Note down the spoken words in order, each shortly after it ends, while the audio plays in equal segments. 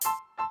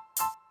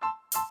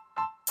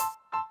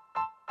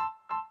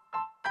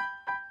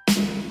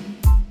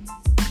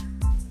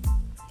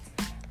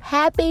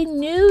Happy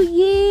New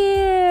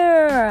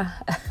Year.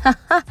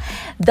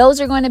 Those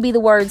are going to be the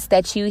words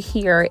that you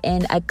hear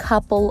in a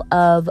couple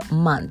of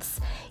months.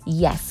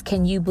 Yes,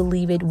 can you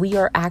believe it? We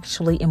are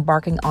actually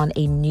embarking on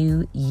a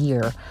new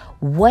year.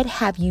 What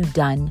have you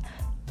done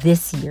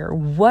this year?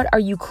 What are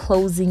you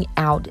closing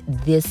out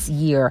this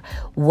year?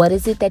 What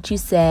is it that you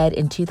said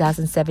in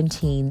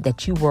 2017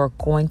 that you were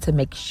going to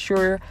make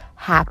sure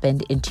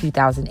happened in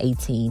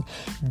 2018?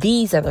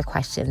 These are the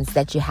questions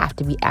that you have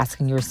to be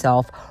asking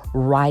yourself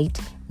right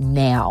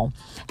now.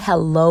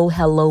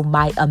 Hello,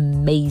 my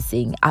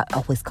amazing. I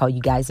always call you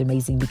guys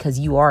amazing because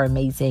you are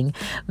amazing.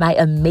 My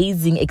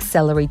amazing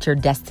Accelerate Your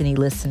Destiny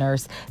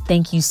listeners.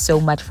 Thank you so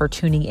much for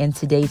tuning in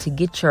today to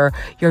get your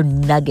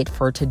nugget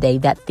for today,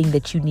 that thing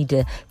that you need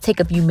to take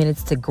a few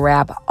minutes to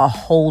grab a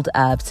hold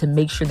of to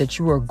make sure that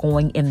you are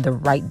going in the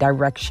right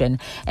direction.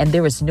 And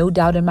there is no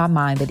doubt in my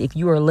mind that if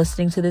you are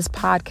listening to this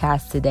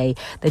podcast today,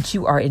 that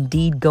you are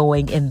indeed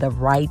going in the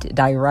right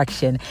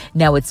direction.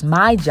 Now it's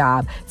my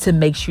job to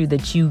make sure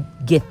that you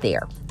get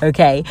there.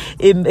 Okay.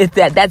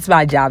 That's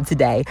my job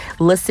today.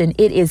 Listen,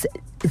 it's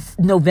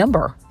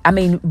November. I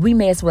mean, we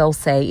may as well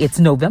say it's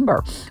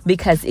November,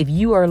 because if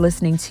you are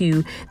listening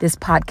to this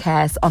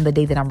podcast on the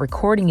day that I'm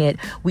recording it,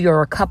 we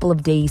are a couple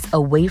of days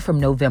away from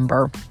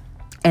November.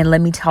 And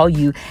let me tell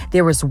you,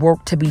 there is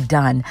work to be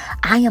done.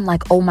 I am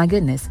like, oh my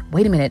goodness,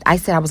 wait a minute. I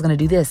said I was going to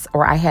do this,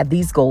 or I had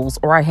these goals,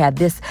 or I had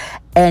this.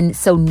 And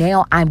so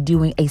now I'm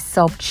doing a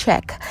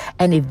self-check,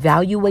 an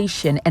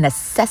evaluation, an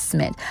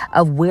assessment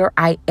of where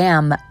I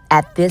am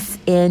at this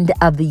end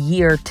of the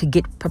year to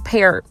get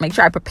prepared, make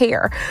sure I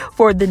prepare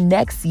for the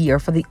next year,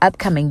 for the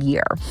upcoming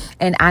year.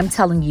 And I'm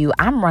telling you,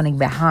 I'm running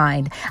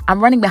behind.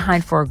 I'm running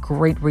behind for a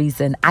great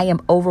reason. I am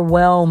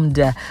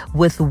overwhelmed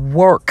with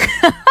work.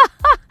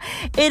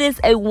 It is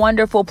a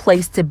wonderful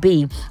place to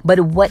be. But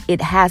what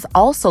it has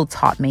also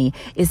taught me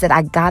is that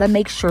I got to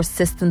make sure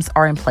systems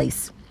are in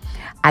place.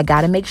 I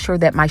got to make sure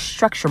that my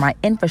structure, my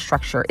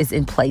infrastructure is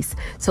in place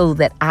so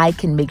that I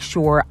can make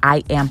sure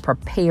I am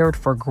prepared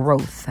for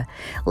growth.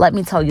 Let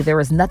me tell you, there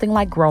is nothing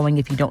like growing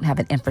if you don't have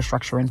an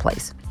infrastructure in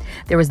place.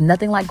 There is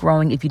nothing like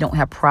growing if you don't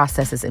have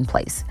processes in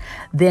place.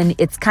 Then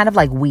it's kind of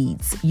like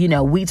weeds. You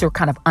know, weeds are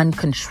kind of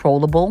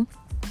uncontrollable.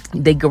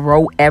 They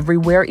grow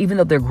everywhere. Even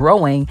though they're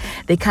growing,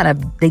 they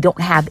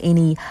don't have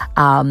any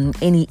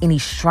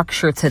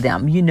structure to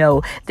them. You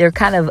know, they're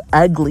kind of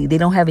ugly. They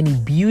don't have any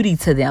beauty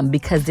to them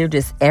because they're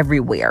just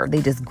everywhere.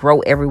 They just grow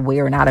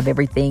everywhere and out of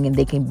everything, and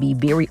they can be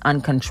very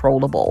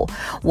uncontrollable.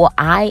 Well,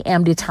 I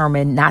am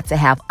determined not to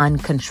have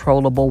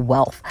uncontrollable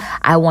wealth.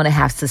 I want to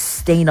have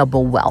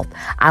sustainable wealth.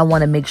 I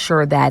want to make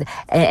sure that,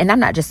 and I'm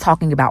not just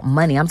talking about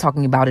money. I'm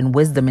talking about in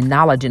wisdom and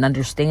knowledge and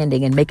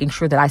understanding, and making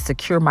sure that I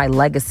secure my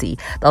legacy,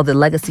 the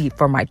legacy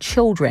for my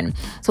children.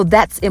 So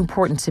that's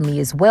important to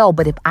me as well.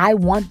 But if I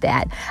want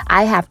that,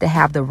 I have to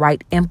have the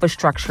right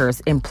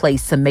infrastructures in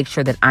place to make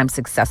sure that I'm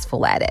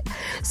successful at it.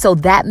 So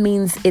that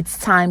means it's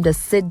time to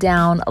sit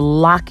down,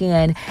 lock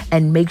in,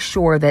 and make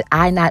sure that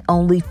I not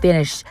only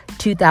finish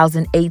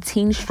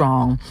 2018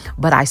 strong,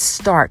 but I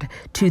start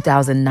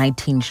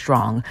 2019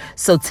 strong.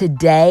 So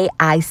today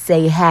I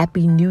say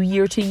Happy New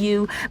Year to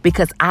you,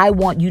 because I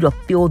want you to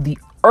feel the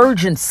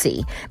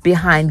urgency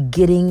behind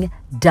getting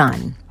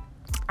done.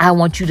 I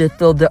want you to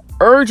feel the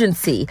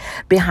urgency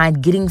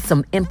behind getting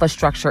some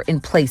infrastructure in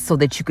place so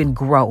that you can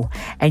grow,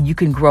 and you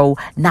can grow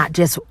not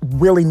just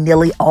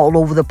willy-nilly all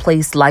over the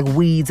place like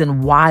weeds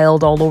and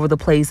wild all over the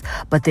place,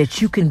 but that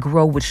you can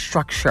grow with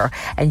structure,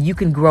 and you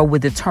can grow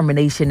with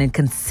determination and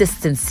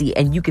consistency,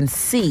 and you can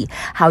see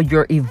how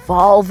you're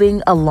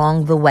evolving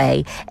along the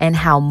way and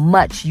how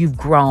much you've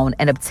grown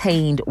and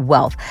obtained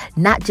wealth.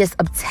 Not just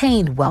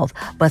obtained wealth,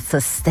 but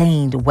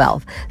sustained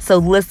wealth. So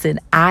listen,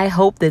 I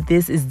hope that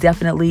this is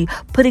definitely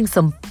putting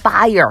some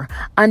fire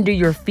under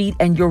your feet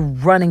and you're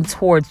running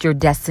towards your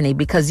destiny,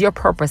 because your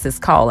purpose is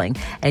calling.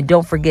 And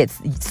don't forget,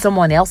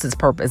 someone else's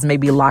purpose may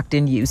be locked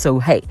in you. So,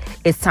 hey,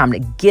 it's time to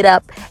get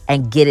up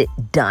and get it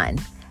done.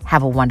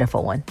 Have a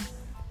wonderful one.